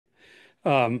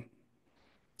Um,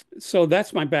 so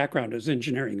that's my background is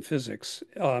engineering physics.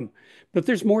 But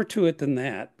there's more to it than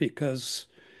that because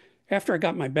after I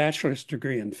got my bachelor's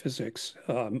degree in physics,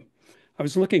 I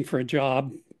was looking for a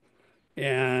job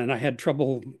and I had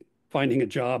trouble finding a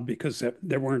job because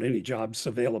there weren't any jobs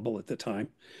available at the time.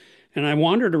 And I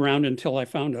wandered around until I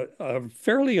found a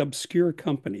fairly obscure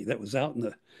company that was out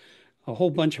in a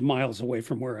whole bunch of miles away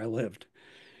from where I lived.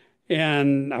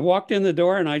 And I walked in the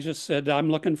door and I just said, I'm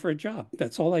looking for a job.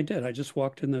 That's all I did. I just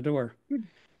walked in the door.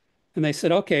 And they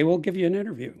said, okay, we'll give you an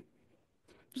interview.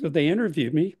 So they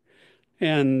interviewed me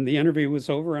and the interview was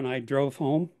over and I drove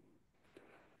home.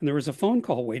 And there was a phone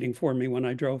call waiting for me when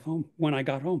I drove home, when I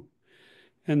got home.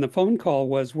 And the phone call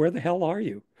was, where the hell are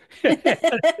you?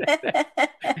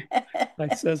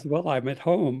 I says, well, I'm at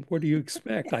home. What do you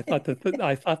expect? I thought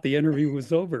the interview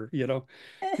was over, you know.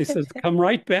 He says, come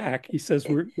right back. He says,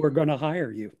 we're going to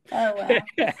hire you. Oh, wow.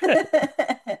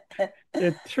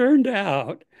 It turned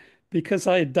out because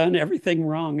I had done everything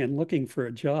wrong in looking for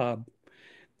a job,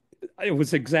 it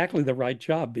was exactly the right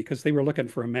job because they were looking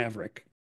for a Maverick.